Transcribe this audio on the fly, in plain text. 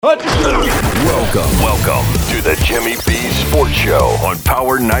Welcome to the Jimmy B Sports Show on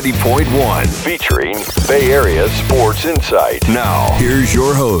Power 90.1, featuring Bay Area Sports Insight. Now, here's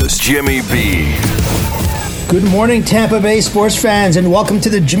your host, Jimmy B. Good morning, Tampa Bay sports fans, and welcome to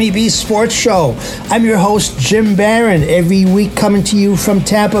the Jimmy B Sports Show. I'm your host, Jim Barron, every week coming to you from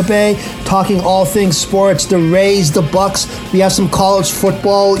Tampa Bay, talking all things sports, the Rays, the Bucks. We have some college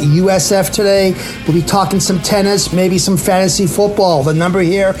football, USF today. We'll be talking some tennis, maybe some fantasy football. The number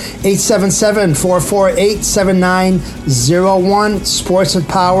here, 877-448-7901.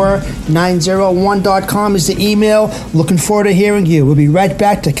 sports@power901.com is the email. Looking forward to hearing you. We'll be right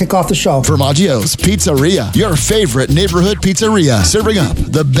back to kick off the show. Formaggio's Pizzeria, your favorite neighborhood pizzeria, serving up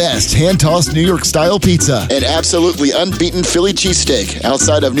the best hand-tossed New York-style pizza and absolutely unbeaten Philly cheesesteak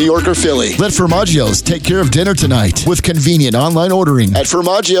outside of New York or Philly. Let Formaggio's take care of dinner tonight with convenient online ordering at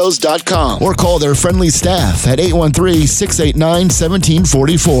Formaggios.com or call their friendly staff at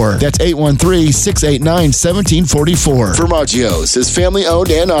 813-689-1744. That's 813-689-1744. Formaggio's is family-owned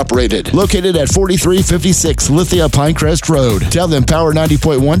and operated, located at 4356 Lithia Pinecrest Road. Tell them Power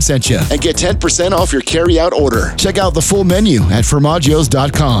 90.1 sent you and get 10% off your carry-out order. Check out the full menu at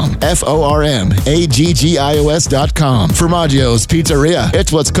Formaggios.com. Formaggios.com. Formaggio's Pizzeria.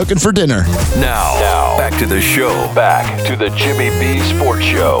 It's what's cooking for dinner. Now, back to the show. Back to the Jimmy B Sports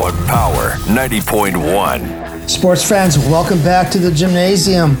Show on Power 90.1. Sports fans, welcome back to the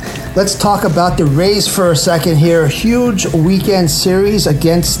Jimnasium. Let's talk about the Rays for a second here. A huge weekend series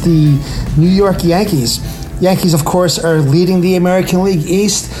against the New York Yankees. Yankees, of course, are leading the American League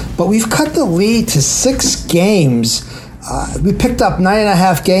East, but we've cut the lead to 6 games. We picked up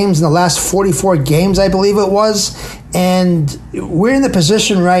 9.5 games in the last 44 games, I believe it was. And we're in the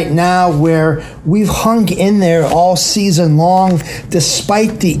position right now where we've hung in there all season long,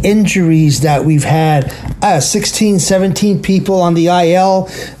 despite the injuries that we've had. 16, 17 people on the IL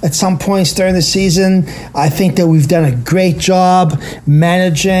at some points during the season. I think that we've done a great job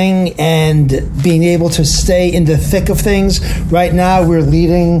managing and being able to stay in the thick of things. Right now, we're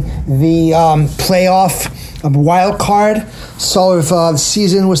leading the playoff wild card. So if the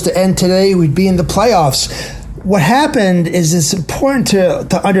season was to end today, we'd be in the playoffs. What happened is it's important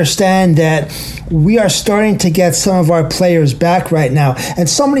to understand that we are starting to get some of our players back right now. And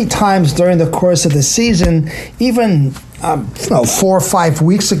so many times during the course of the season, even 4 or 5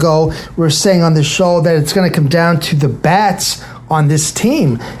 weeks ago, we were saying on the show that it's going to come down to the bats on this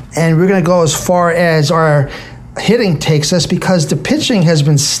team. And we're going to go as far as our hitting takes us because the pitching has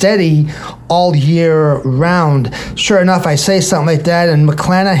been steady all year round. Sure enough, I say something like that, and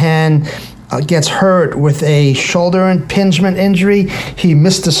McClanahan gets hurt with a shoulder impingement injury. He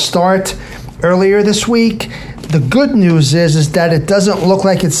missed the start earlier this week. The good news is that it doesn't look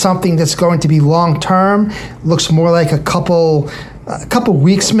like it's something that's going to be long-term. It looks more like a couple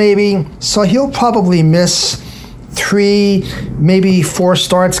weeks maybe. So he'll probably miss 3, maybe 4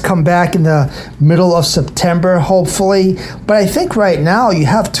 starts, come back in the middle of September, hopefully. But I think right now you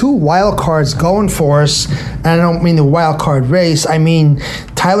have 2 wild cards going for us. And I don't mean the wild card race. I mean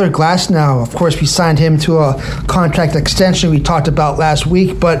Tyler Glasnow. Of course, we signed him to a contract extension we talked about last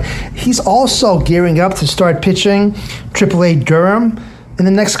week. But he's also gearing up to start pitching AAA Durham in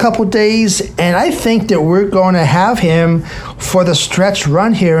the next couple of days, and I think that we're going to have him for the stretch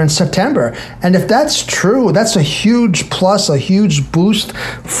run here in September. And if that's true, that's a huge plus, a huge boost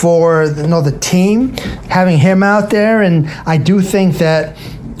for the team, having him out there. And I do think that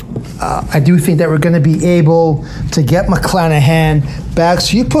we're going to be able to get McClanahan back.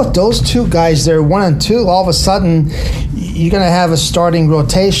 So you put those 2 guys there, 1 and 2, all of a sudden you're going to have a starting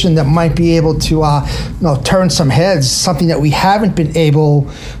rotation that might be able to turn some heads, something that we haven't been able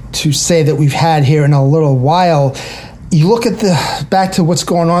to say that we've had here in a little while. You look at back to what's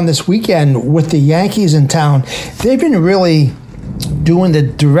going on this weekend with the Yankees in town. They've been really doing the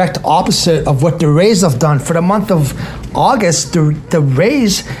direct opposite of what the Rays have done. For the month of August, the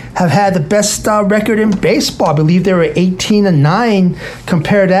Rays have had the best record in baseball. I believe they were 18-9.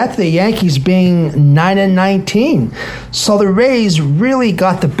 Compare that to the Yankees being 9-19. So the Rays really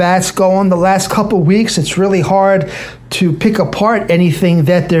got the bats going the last couple weeks. It's really hard to pick apart anything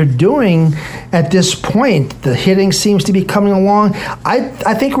that they're doing at this point. The hitting seems to be coming along.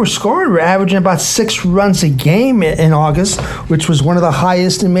 I think we're averaging about 6 runs a game in August, which was one of the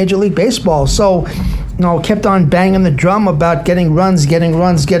highest in Major League Baseball. So, kept on banging the drum about getting runs.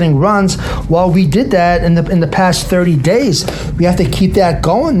 Well, we did that in the past 30 days. We have to keep that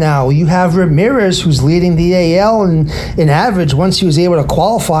going now. You have Ramirez, who's leading the AL in average once he was able to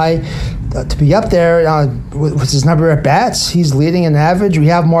qualify. to be up there with his number of bats. He's leading in average. We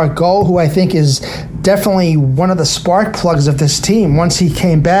have Margot, who I think is definitely one of the spark plugs of this team. Once he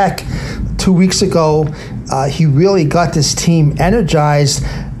came back 2 weeks ago, he really got this team energized.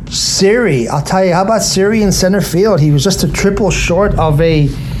 Siri, I'll tell you, how about Siri in center field? He was just a triple short of a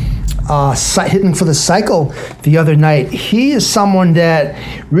hitting for the cycle the other night. He is someone that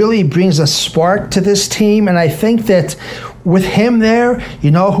really brings a spark to this team, and I think that with him there, you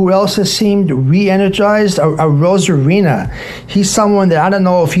know who else has seemed re-energized? A Rosarina. He's someone that I don't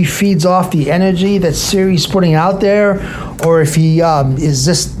know if he feeds off the energy that Siri's putting out there, or if he is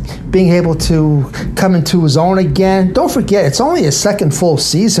just being able to come into his own again. Don't forget, it's only his second full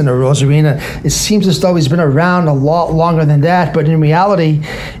season of Rosarina. It seems as though he's been around a lot longer than that, but in reality,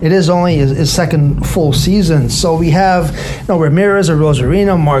 it is only his second full season. So we have Ramirez, a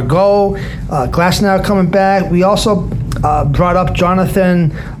Rosarina, Margot, Glasnow coming back. We also brought up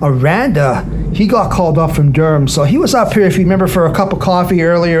Jonathan Aranda. He got called up from Durham. So he was up here, if you remember, for a cup of coffee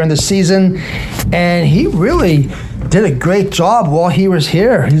earlier in the season, and he really did a great job while he was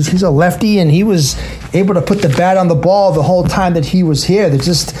here. He's a lefty, and he was able to put the bat on the ball the whole time that he was here. It's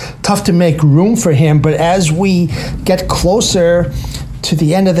just tough to make room for him. But as we get closer to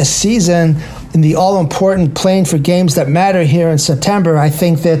the end of the season, in the all-important playing for games that matter here in September, I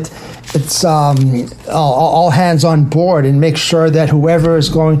think that it's all hands on board and make sure that whoever is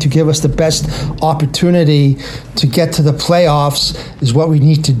going to give us the best opportunity to get to the playoffs is what we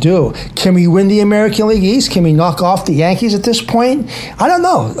need to do. Can we win the American League East? Can we knock off the Yankees at this point? I don't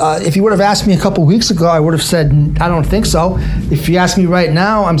know. If you would have asked me a couple weeks ago, I would have said, I don't think so. If you ask me right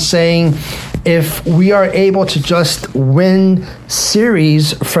now, I'm saying if we are able to just win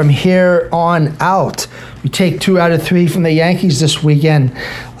series from here on out, we take 2 out of 3 from the Yankees this weekend.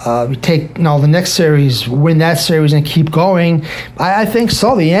 We take the next series, win that series, and keep going. I think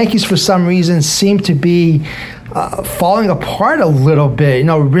so. The Yankees, for some reason, seem to be falling apart a little bit.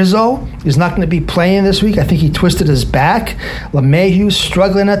 Rizzo is not going to be playing this week. I think he twisted his back. LeMahieu's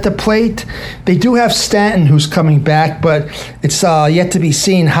struggling at the plate. They do have Stanton, who's coming back, but it's yet to be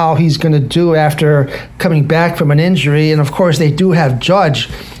seen how he's going to do after coming back from an injury. And, of course, they do have Judge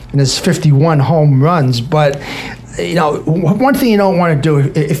in his 51 home runs. But, one thing you don't want to do,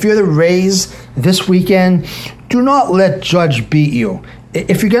 if you're the Rays this weekend, do not let Judge beat you.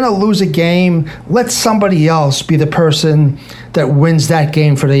 If you're going to lose a game, let somebody else be the person that wins that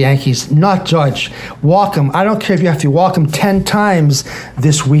game for the Yankees, not Judge. Walk him. I don't care if you have to walk him 10 times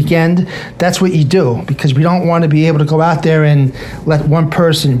this weekend. That's what you do, because we don't want to be able to go out there and let one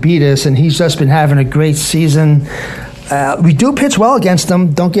person beat us, and he's just been having a great season. We do pitch well against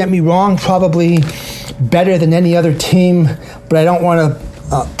them, don't get me wrong, probably better than any other team, but I don't want to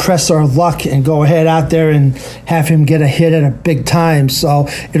press our luck and go ahead out there and have him get a hit at a big time. So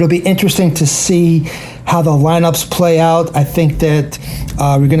it'll be interesting to see how the lineups play out. I think that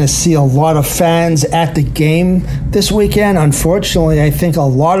we're going to see a lot of fans at the game this weekend. Unfortunately, I think a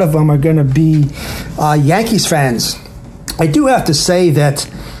lot of them are going to be Yankees fans. I do have to say that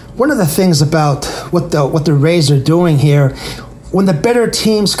one of the things about what the Rays are doing here, when the better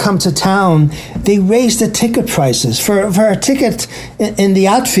teams come to town, they raise the ticket prices. For a ticket in the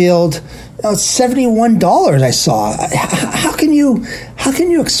outfield, it's $71 I saw. How can you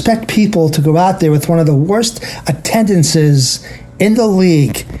expect people to go out there with one of the worst attendances in the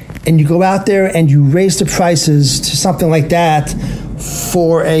league, and you go out there and you raise the prices to something like that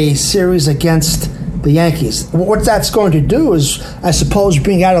for a series against the Yankees? What that's going to do is, I suppose,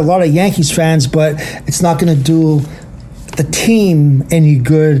 bring out a lot of Yankees fans, but it's not going to do the team any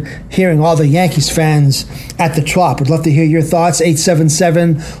good hearing all the Yankees fans at the Trop. I'd love to hear your thoughts.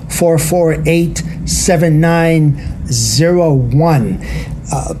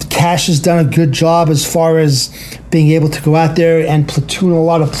 877-448-7901. Cash has done a good job as far as being able to go out there and platoon a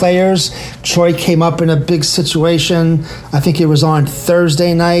lot of players. Troy came up in a big situation. I think it was on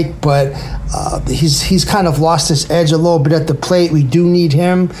Thursday night, but he's kind of lost his edge a little bit at the plate. We do need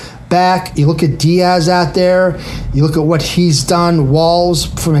him back. You look at Diaz out there. You look at what he's done. Walls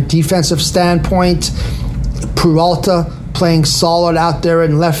from a defensive standpoint. Peralta playing solid out there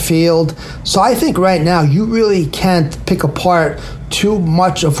in left field. So I think right now you really can't pick apart too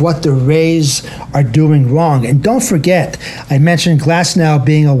much of what the Rays are doing wrong. And don't forget, I mentioned Glasnow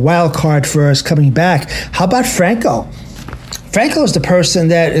being a wild card for us coming back. How about Franco? Franco is the person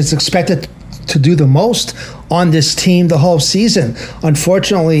that is expected to do the most on this team the whole season.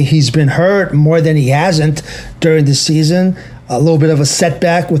 Unfortunately, he's been hurt more than he hasn't during the season. a little bit of a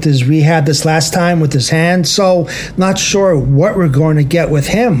setback with his rehab this last time with his hand. So not sure what we're going to get with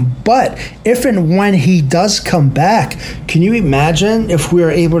him. But if and when he does come back, can you imagine if we are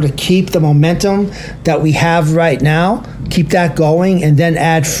able to keep the momentum that we have right now, keep that going, and then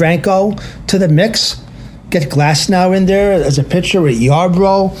add Franco to the mix? Get Glasnow in there as a pitcher with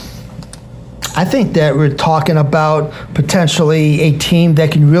Yarbrough. I think that we're talking about potentially a team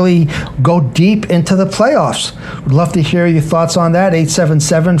that can really go deep into the playoffs. Would love to hear your thoughts on that.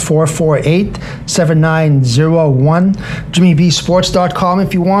 877-448-7901. JimmyBSports.com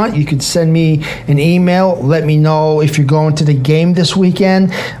if you want. You could send me an email. Let me know if you're going to the game this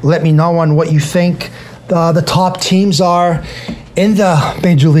weekend. Let me know on what you think the top teams are in the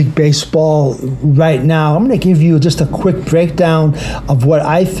Major League Baseball right now. I'm going to give you just a quick breakdown of what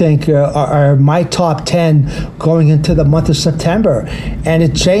I think are my top 10 going into the month of September. And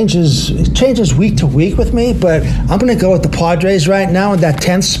it changes week to week with me, but I'm going to go with the Padres right now in that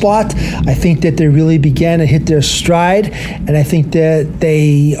 10th spot. I think that they really began to hit their stride, and I think that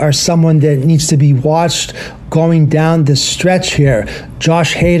they are someone that needs to be watched going down the stretch here.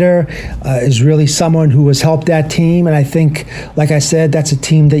 Josh Hader is really someone who has helped that team, and I think, like I said, that's a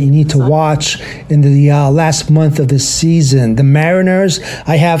team that you need to watch in the last month of the season. The Mariners,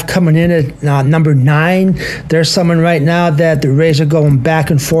 I have coming in at number 9. There's someone right now that the Rays are going back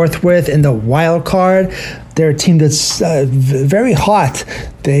and forth with in the wild card. They're a team that's very hot.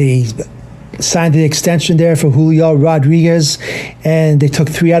 They signed the extension there for Julio Rodriguez, and they took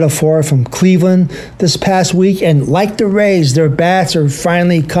 3 out of 4 from Cleveland this past week. And like the Rays, their bats are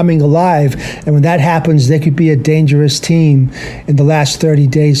finally coming alive, and when that happens, they could be a dangerous team in the last 30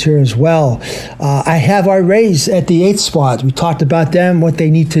 days here as well. I have our Rays at the 8th spot. We talked about them, what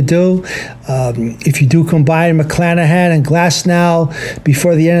they need to do. If you do combine McClanahan and Glasnow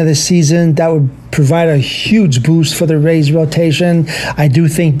before the end of the season, that would provide a huge boost for the Rays rotation. I do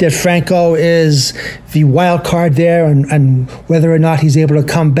think that Franco is the wild card there, and whether or not he's able to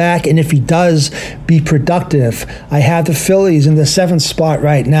come back, and if he does, be productive. I have the Phillies in the 7th spot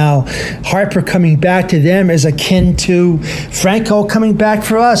right now. Harper coming back to them is akin to Franco coming back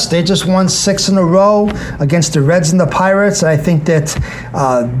for us. They just won 6 in a row against the Reds and the Pirates. I think that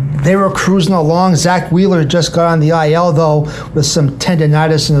they were cruising along. Zach Wheeler just got on the IL, though, with some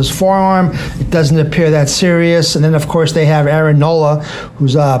tendonitis in his forearm. It doesn't appear that serious. And then, of course, they have Aaron Nola,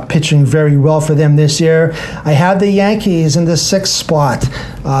 who's pitching very well for them this year. I have the Yankees in the 6th spot.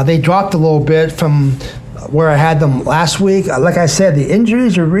 They dropped a little bit from where I had them last week. Like I said, the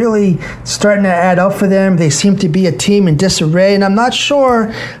injuries are really starting to add up for them. They seem to be a team in disarray, and I'm not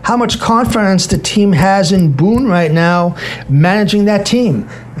sure how much confidence the team has in Boone right now managing that team.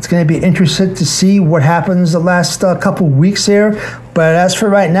 It's going to be interesting to see what happens the last couple weeks here. But as for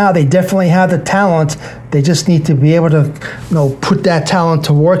right now, they definitely have the talent. They just need to be able to, put that talent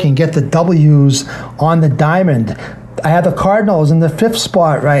to work and get the W's on the diamond. I have the Cardinals in the 5th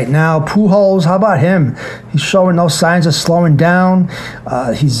spot right now. Pujols, how about him? He's showing no signs of slowing down.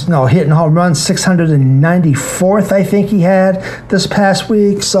 He's hitting home runs, 694th, I think he had this past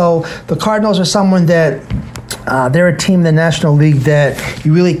week. So the Cardinals are someone that they're a team in the National League that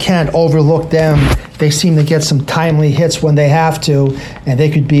you really can't overlook them. They seem to get some timely hits when they have to, and they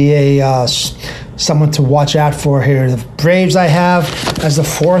could be someone to watch out for here. The Braves I have as the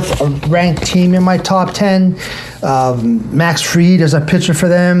 4th ranked team in my top 10. Max Fried is a pitcher for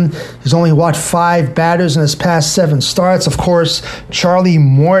them. He's only watched 5 batters in his past 7 starts. Of course, Charlie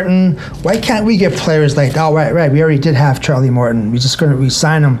Morton. Why can't we get players like that? Oh, right. We already did have Charlie Morton. We're just going to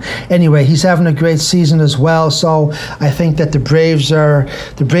re-sign him. Anyway, he's having a great season as well. So I think that the Braves are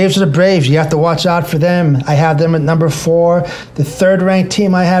the Braves. You have to watch out for them. I have them at number 4. The 3rd ranked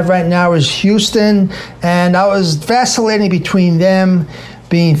team I have right now is Houston, and I was vacillating between them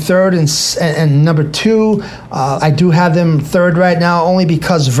being 3rd and number 2. I do have them 3rd right now only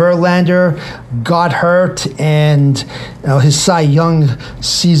because Verlander got hurt, and his Cy Young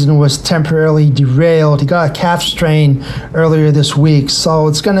season was temporarily derailed. He got a calf strain earlier this week, so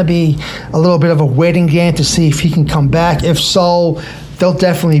it's going to be a little bit of a waiting game to see if he can come back. If so, they'll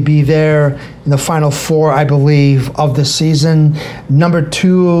definitely be there in the final 4, I believe, of the season. Number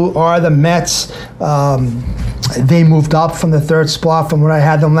 2 are the Mets. They moved up from the 3rd spot from what I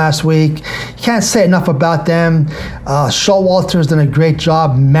had them last week. Can't say enough about them. Showalter's done a great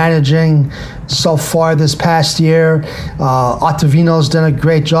job managing so far this past year. Ottavino's done a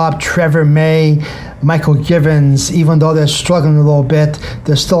great job. Trevor May, Michael Givens, even though they're struggling a little bit,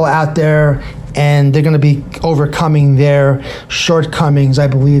 they're still out there, and they're going to be overcoming their shortcomings, I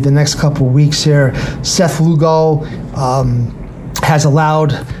believe, the next couple of weeks here. Seth Lugo has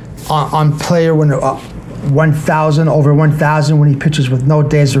allowed on player when 1,000, over 1,000 when he pitches with no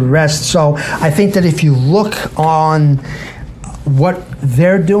days of rest. So I think that if you look on what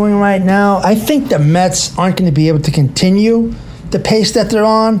they're doing right now, I think the Mets aren't going to be able to continue the pace that they're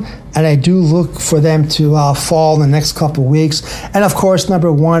on, and I do look for them to fall in the next couple weeks. And of course, number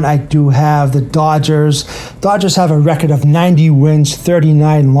one, I do have the Dodgers. Dodgers have a record of 90 wins,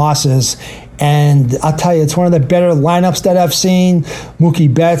 39 losses. And I'll tell you, it's one of the better lineups that I've seen.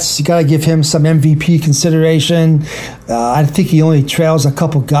 Mookie Betts, you got to give him some MVP consideration. I think he only trails a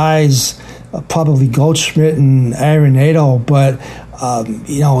couple guys, probably Goldschmidt and Arenado, but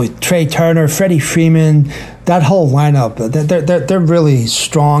Trey Turner, Freddie Freeman, that whole lineup, they're really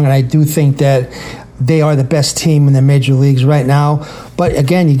strong, and I do think that they are the best team in the major leagues right now. But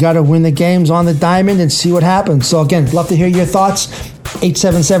again, you got to win the games on the diamond and see what happens. So again, love to hear your thoughts.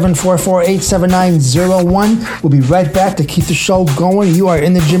 877-448-7901. We'll be right back to keep the show going. You are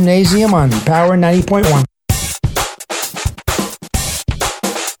in the Jimnasium on Power 90.1.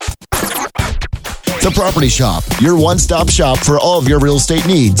 The Property Shop, your one-stop shop for all of your real estate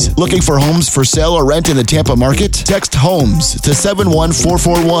needs. Looking for homes for sale or rent in the Tampa market? Text HOMES to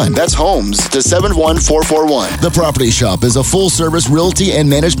 71441. That's HOMES to 71441. The Property Shop is a full-service realty and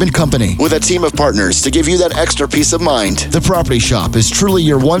management company with a team of partners to give you that extra peace of mind. The Property Shop is truly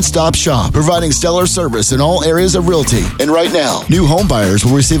your one-stop shop, providing stellar service in all areas of realty. And right now, new home buyers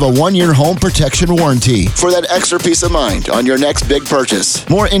will receive a 1-year home protection warranty for that extra peace of mind on your next big purchase.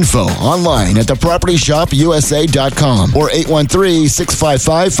 More info online at thepropertyshopUSA.com or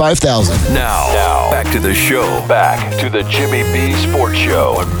 813-655-5000. Now, back to the show. Back to the Jimmy B Sports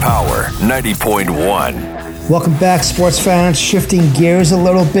Show on Power 90.1. Welcome back, sports fans. Shifting gears a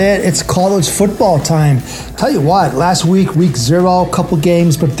little bit. It's college football time. Tell you what, last week, week 0, couple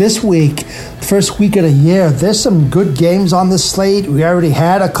games, but this week, first week of the year, there's some good games on the slate. We already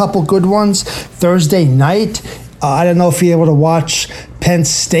had a couple good ones Thursday night. I don't know if you're able to watch Penn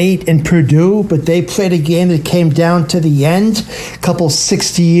State and Purdue, but they played a game that came down to the end. A couple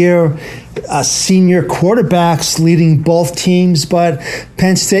 60-year senior quarterbacks leading both teams, but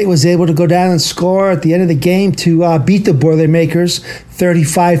Penn State was able to go down and score at the end of the game to beat the Boilermakers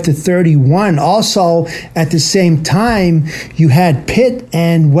 35-31. Also, at the same time, you had Pitt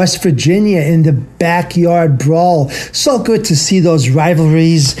and West Virginia in the backyard brawl. So good to see those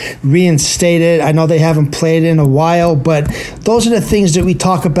rivalries reinstated. I know they haven't played in a while, but those are the things that we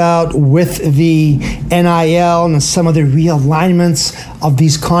talk about with the NIL and some of the realignments of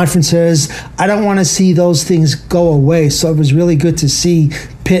these conferences. I don't want to see those things go away, so it was really good to see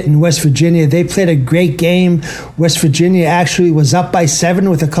Pitt and West Virginia. They played a great game. West Virginia actually was up by 7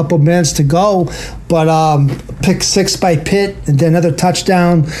 with a couple minutes to go, but pick 6 by Pitt and then another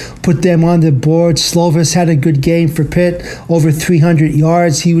touchdown put them on the board. Slovis had a good game for Pitt, over 300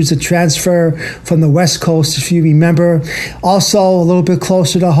 yards. He was a transfer from the West Coast, if you remember. Also, a little bit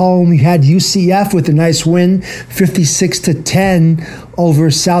closer to home, you had UCF with a nice win, 56-10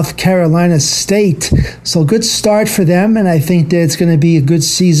 over South Carolina State. So good start for them, and I think that it's going to be a good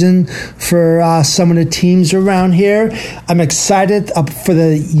season for some of the teams around here. I'm excited for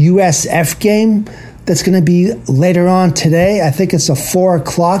the USF game that's going to be later on today. I think it's a 4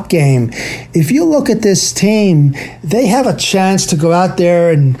 o'clock game. If you look at this team, they have a chance to go out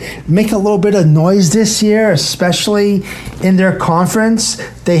there and make a little bit of noise this year, especially in their conference.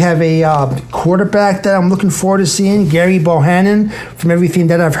 They have a quarterback that I'm looking forward to seeing, Gary Bohannon. From everything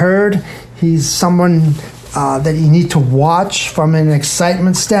that I've heard, he's someone that you need to watch from an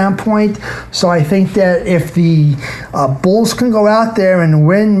excitement standpoint. So I think that if the Bulls can go out there and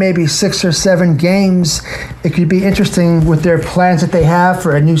win maybe 6 or 7 games, it could be interesting with their plans that they have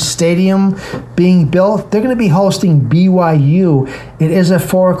for a new stadium being built. They're going to be hosting BYU. It is a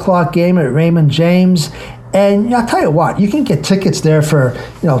 4 o'clock game at Raymond James. And I'll tell you what, you can get tickets there for,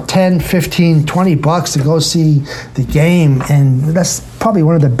 $10, $15, $20 to go see the game. And that's probably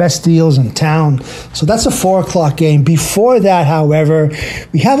one of the best deals in town. So that's a 4 o'clock game. Before that, however,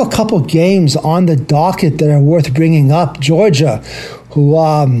 we have a couple games on the docket that are worth bringing up. Georgia, who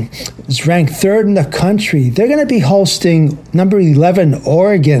is ranked 3rd in the country, they're going to be hosting number 11,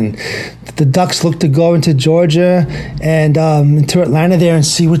 Oregon. The Ducks look to go into Georgia and into Atlanta there and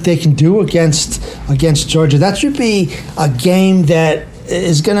see what they can do against Georgia. That should be a game that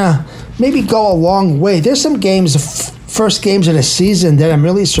is going to maybe go a long way. There's some games, first games of the season, that I'm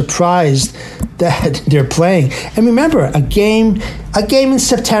really surprised that they're playing. And remember, a game in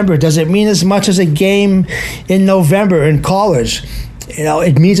September doesn't mean as much as a game in November in college.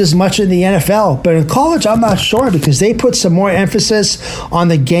 it means as much in the NFL. But in college, I'm not sure, because they put some more emphasis on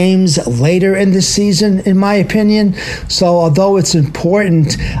the games later in the season, in my opinion. So although it's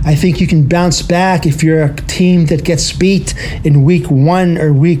important, I think you can bounce back if you're a team that gets beat in week 1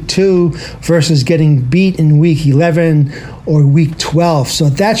 or week 2 versus getting beat in week 11 or week 12. So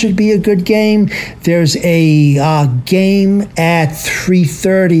that should be a good game. There's a game at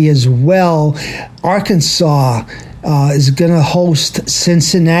 3:30 as well. Arkansas is going to host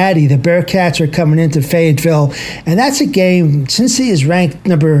Cincinnati. The Bearcats are coming into Fayetteville, and that's a game. Cincy is ranked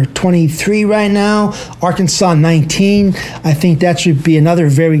number 23 right now, Arkansas 19. I think that should be another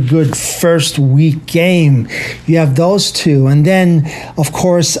very good first week game. You have those two, and then, of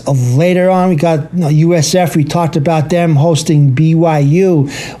course, later on we got USF. We talked about them hosting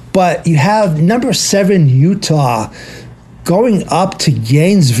BYU, but you have number 7 Utah going up to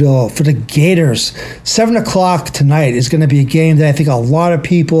Gainesville for the Gators. 7 o'clock tonight is going to be a game that I think a lot of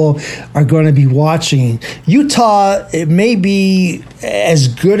people are going to be watching. Utah, it may be as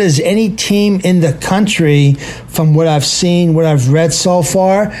good as any team in the country from what I've seen, what I've read so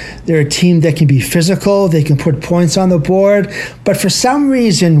far. They're a team that can be physical. They can put points on the board. But for some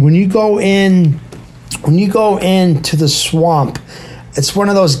reason, when you go into the Swamp, it's one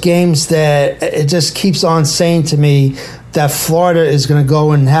of those games that it just keeps on saying to me that Florida is going to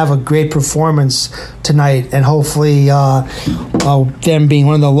go and have a great performance tonight, and hopefully them being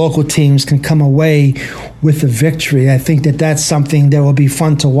one of the local teams can come away with a victory. I think that that's something that will be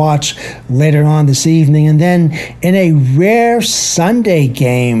fun to watch later on this evening. And then in a rare Sunday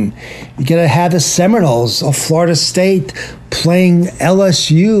game, you're going to have the Seminoles of Florida State playing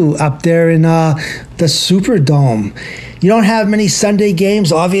LSU up there in the Superdome. You don't have many Sunday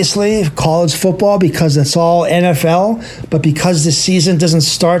games, obviously, college football, because it's all NFL. But because the season doesn't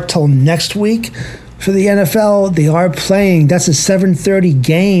start till next week for the NFL, they are playing. That's a 7:30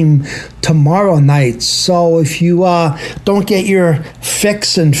 game tomorrow night. So if you don't get your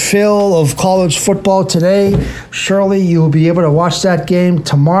fix and fill of college football today, surely you'll be able to watch that game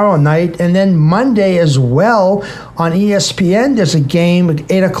tomorrow night. And then Monday as well on ESPN, there's a game at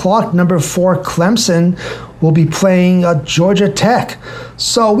 8 o'clock. Number 4 Clemson will be playing Georgia Tech.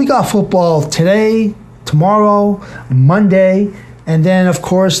 So we got football today, tomorrow, Monday, and then, of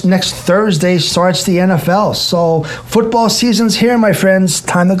course, next Thursday starts the NFL. So football season's here, my friends.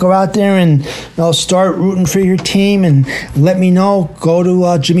 Time to go out there and start rooting for your team, and let me know. Go to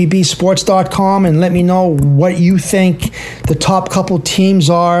jimmybsports.com and let me know what you think the top couple teams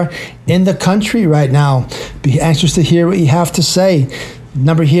are in the country right now. Be anxious to hear what you have to say.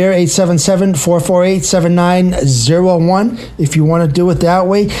 Number here, 877-448-7901, if you want to do it that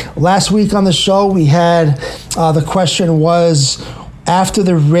way. Last week on the show, we had the question was, after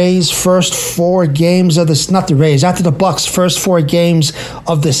the Rays' first 4 games of this, not the Rays, after the Bucks' first 4 games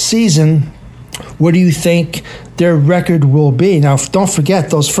of the season, what do you think their record will be? Now, don't forget,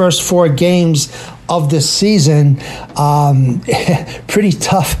 those first 4 games of the season, pretty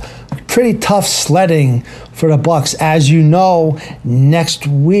tough sledding for the Bucks. As you know, next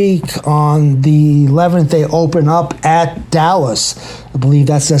week on the 11th, they open up at Dallas. I believe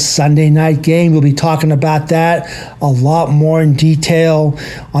that's a Sunday night game. We'll be talking about that a lot more in detail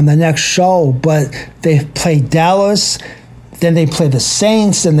on the next show. But they play Dallas, then they play the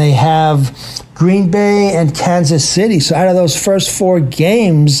Saints, and they have Green Bay and Kansas City. So out of those first 4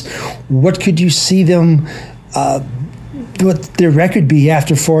 games, what could you see them what their record be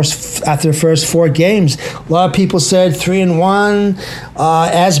after the first 4 games? A lot of people said 3-1.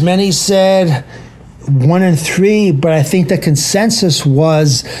 As many said 1-3. But I think the consensus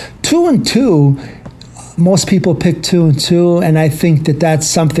was 2-2. Most people pick 2-2, and I think that that's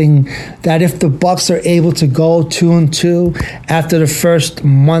something that if the Bucks are able to go 2-2 after the first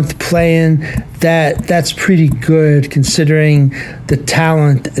month playing, that's pretty good considering the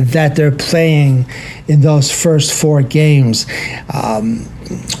talent that they're playing in those first 4 games.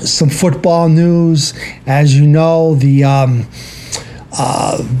 Some football news, as you know, the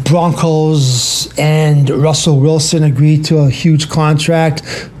Broncos and Russell Wilson agreed to a huge contract,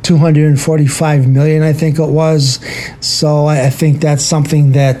 $245 million, I think it was. So I think that's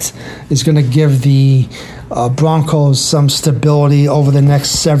something that is going to give the Broncos some stability over the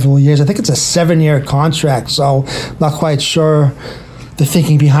next several years. I think it's a 7-year contract, so not quite sure the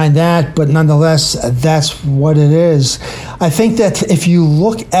thinking behind that, but nonetheless, that's what it is. I think that if you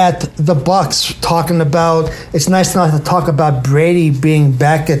look at the Bucks, talking about, it's nice not to talk about Brady being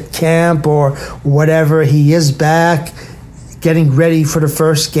back at camp or whatever. He is back, getting ready for the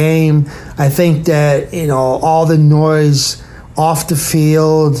first game. I think that all the noise off the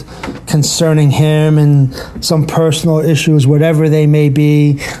field concerning him and some personal issues, whatever they may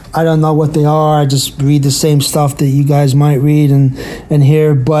be. I don't know what they are. I just read the same stuff that you guys might read and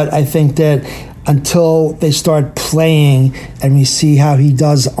hear. But I think that until they start playing and we see how he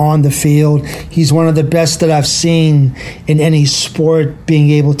does on the field, he's one of the best that I've seen in any sport, being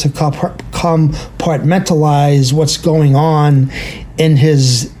able to compartmentalize what's going on in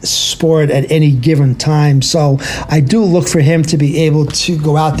his sport at any given time. So I do look for him to be able to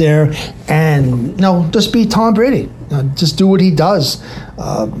go out there and just be Tom Brady. Just do what he does.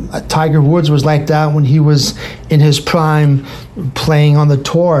 Tiger Woods was like that when he was in his prime playing on the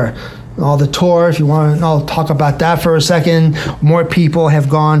tour. The tour, if you want to talk about that for a second, more people have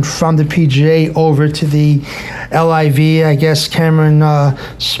gone from the PGA over to the LIV. I guess Cameron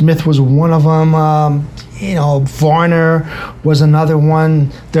Smith was one of them. Varner was another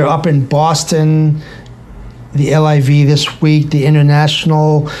one. They're up in Boston, the LIV this week, the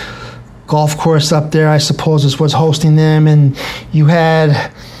International Golf Course up there, I suppose, is what's hosting them. And you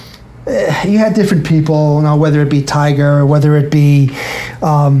had different people, whether it be Tiger or whether it be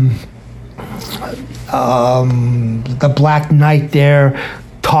the Black Knight there,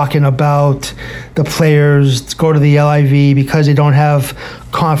 talking about the players go to the LIV because they don't have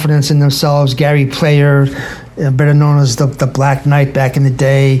confidence in themselves. Gary Player, better known as the Black Knight back in the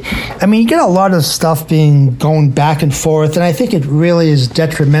day. I mean, you get a lot of stuff going back and forth, and I think it really is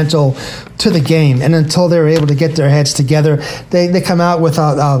detrimental to the game. And until they're able to get their heads together, they come out with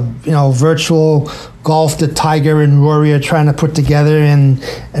a virtual golf that Tiger and Rory are trying to put together and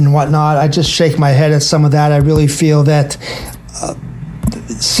whatnot. I just shake my head at some of that. I really feel that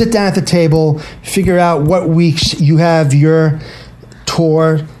sit down at the table, figure out what weeks you have your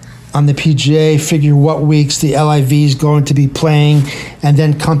tour on the PGA, figure what weeks the LIV is going to be playing, and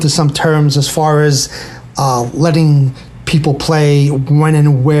then come to some terms as far as letting people play when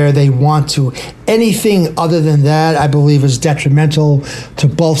and where they want to. Anything other than that, I believe, is detrimental to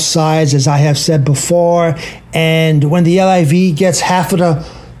both sides, as I have said before. And when the LIV gets half of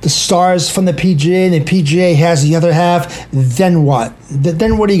the stars from the PGA and the PGA has the other half, then what?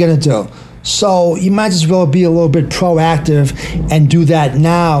 Then what are you going to do? So you might as well be a little bit proactive and do that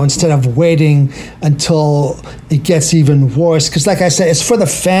now instead of waiting until it gets even worse. Because like I said, it's for the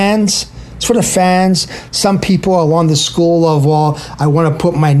fans. It's for the fans. Some people are along the school of, I want to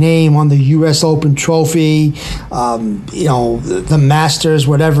put my name on the U.S. Open trophy, the Masters,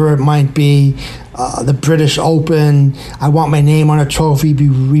 whatever it might be, the British Open. I want my name on a trophy, be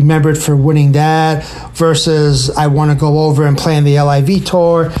remembered for winning that, versus I want to go over and play in the LIV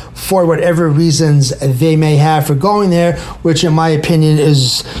Tour for whatever reasons they may have for going there, which in my opinion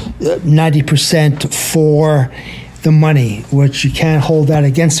is 90% for the money, which you can't hold that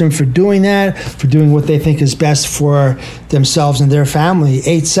against them for doing that, for doing what they think is best for themselves and their family.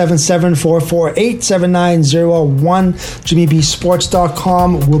 877-448-7901,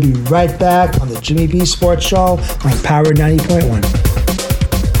 JimmyBSports.com. We'll be right back on the Jimmy B Sports Show on Power 90.1.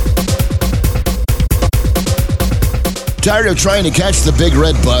 Tired of trying to catch the big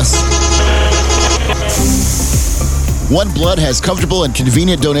red bus? One Blood has comfortable and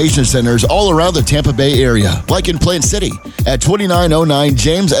convenient donation centers all around the Tampa Bay area, like in Plant City at 2909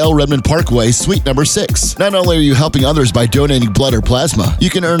 James L. Redmond Parkway, Suite number 6. Not only are you helping others by donating blood or plasma, you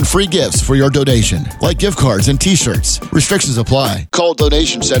can earn free gifts for your donation, like gift cards and t-shirts. Restrictions apply. Call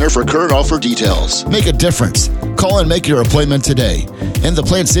Donation Center for current offer details. Make a difference. Call and make your appointment today. In the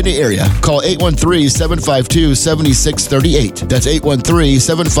Plant City area, call 813-752-7638. That's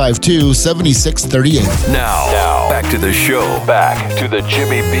 813-752-7638. Now, back to the show. Back to the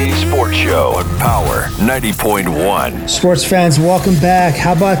Jimmy B Sports Show on Power 90.1. Sports fans, welcome back.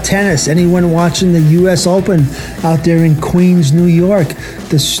 How about tennis? Anyone watching the U.S. Open out there in Queens, New York?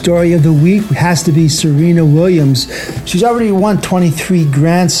 The story of the week has to be Serena Williams. She's already won 23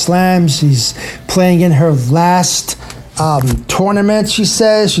 Grand Slams. She's playing in her last tournament, she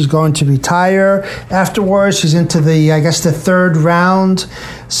says. She's going to retire afterwards. She's into the third round.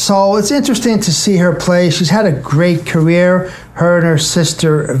 So it's interesting to see her play. She's had a great career. Her and her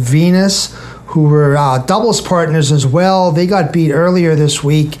sister Venus, who were doubles partners as well. They got beat earlier this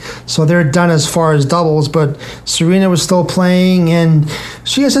week, so they're done as far as doubles, but Serena was still playing, and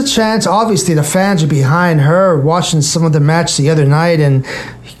she has a chance. Obviously, the fans are behind her, watching some of the match the other night, and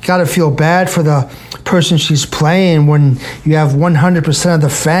you got to feel bad for the person she's playing when you have 100% of the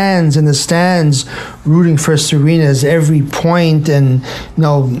fans in the stands rooting for Serena's every point and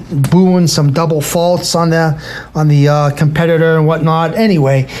booing some double faults on the competitor and whatnot.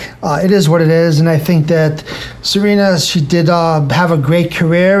 Anyway, it is what it is, and I think that Serena, she did have a great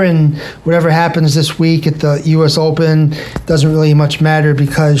career, and whatever happens this week at the U.S. Open doesn't really much matter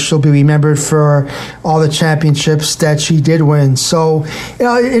because she'll be remembered for all the championships that she did win. So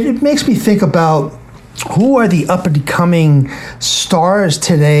it makes me think about who are the up-and-coming stars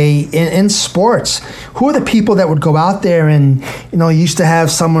today in sports? Who are the people that would go out there and, used to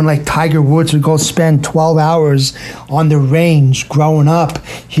have someone like Tiger Woods would go spend 12 hours on the range growing up.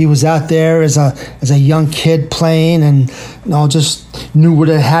 He was out there as a young kid playing and, just knew what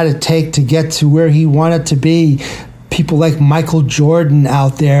it had to take to get to where he wanted to be. People like Michael Jordan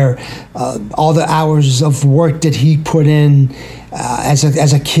out there, all the hours of work that he put in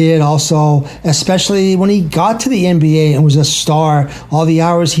as a kid also, especially when he got to the NBA and was a star, all the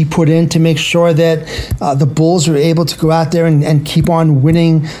hours he put in to make sure that the Bulls were able to go out there and keep on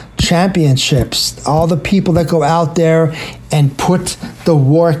winning championships. All the people that go out there and put the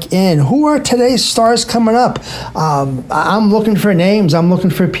work in. Who are today's stars coming up? I'm looking for names. I'm looking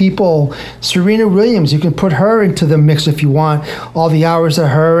for people. Serena Williams, you can put her into the mix if you want. All the hours that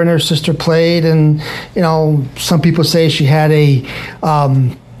her and her sister played, and some people say she had a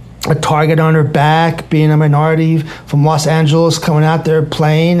target on her back, being a minority from Los Angeles, coming out there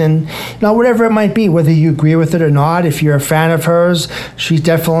playing, and whatever it might be, whether you agree with it or not. If you're a fan of hers, she's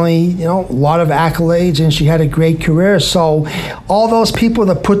definitely a lot of accolades, and she had a great career. So all those people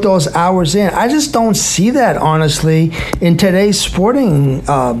that put those hours in, I just don't see that, honestly, in today's sporting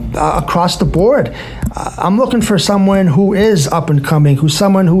across the board. I'm looking for someone who is up and coming, who's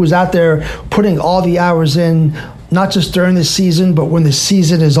someone who is out there putting all the hours in, not just during the season, but when the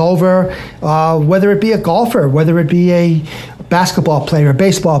season is over, whether it be a golfer, whether it be a basketball player,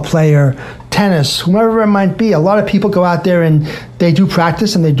 baseball player, tennis, whoever it might be. A lot of people go out there and they do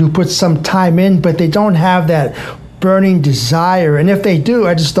practice and they do put some time in, but they don't have that burning desire. And if they do,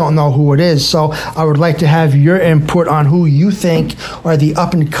 I just don't know who it is. So I would like to have your input on who you think are the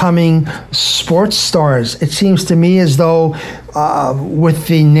up-and-coming sports stars. It seems to me as though with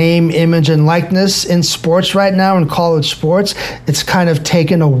the name, image, and likeness in sports right now, in college sports, it's kind of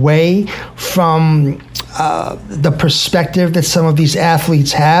taken away from the perspective that some of these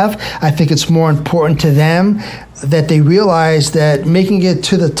athletes have. I think it's more important to them that they realize that making it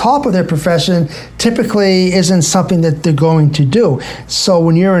to the top of their profession typically isn't something that they're going to do. So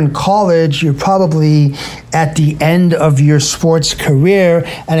when you're in college, you're probably at the end of your sports career,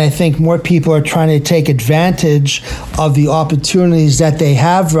 and I think more people are trying to take advantage of the opportunities that they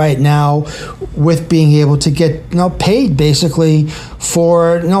have right now with being able to get paid basically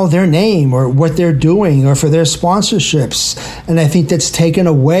for their name or what they're doing or for their sponsorships. And I think that's taken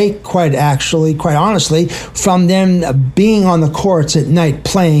away quite honestly from them being on the courts at night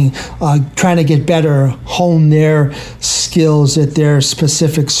playing, trying to get better, hone their skills at their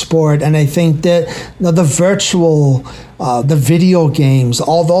specific sport. And I think that the virtual, the video games,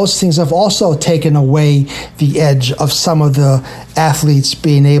 all those things have also taken away the edge of some of the athletes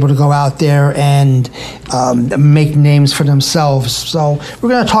being able to go out there and make names for themselves. So we're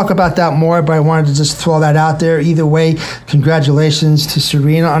going to talk about that more, but I wanted to just throw that out there. Either way, congratulations to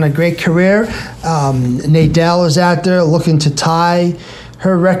Serena on a great career. Nadal is out there looking to tie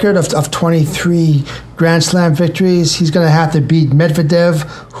her record of 23 Grand Slam victories. He's going to have to beat Medvedev,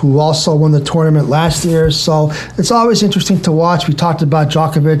 who also won the tournament last year. So it's always interesting to watch. We talked about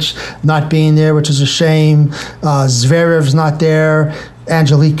Djokovic not being there, which is a shame. Zverev's not there.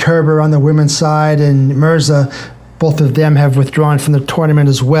 Angelique Kerber on the women's side, and Mirza. Both of them have withdrawn from the tournament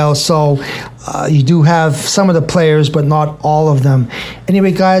as well. So you do have some of the players, but not all of them.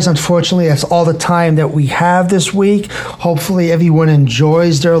 Anyway, guys, unfortunately, that's all the time that we have this week. Hopefully, everyone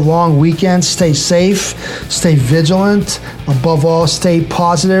enjoys their long weekend. Stay safe. Stay vigilant. Above all, stay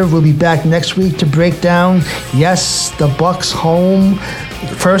positive. We'll be back next week to break down, yes, the Bucks home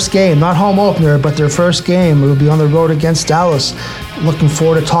first game, not home opener, but their first game. We'll be on the road against Dallas. Looking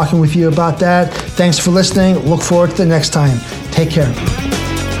forward to talking with you about that. Thanks for listening. Look forward to the next time. Take care.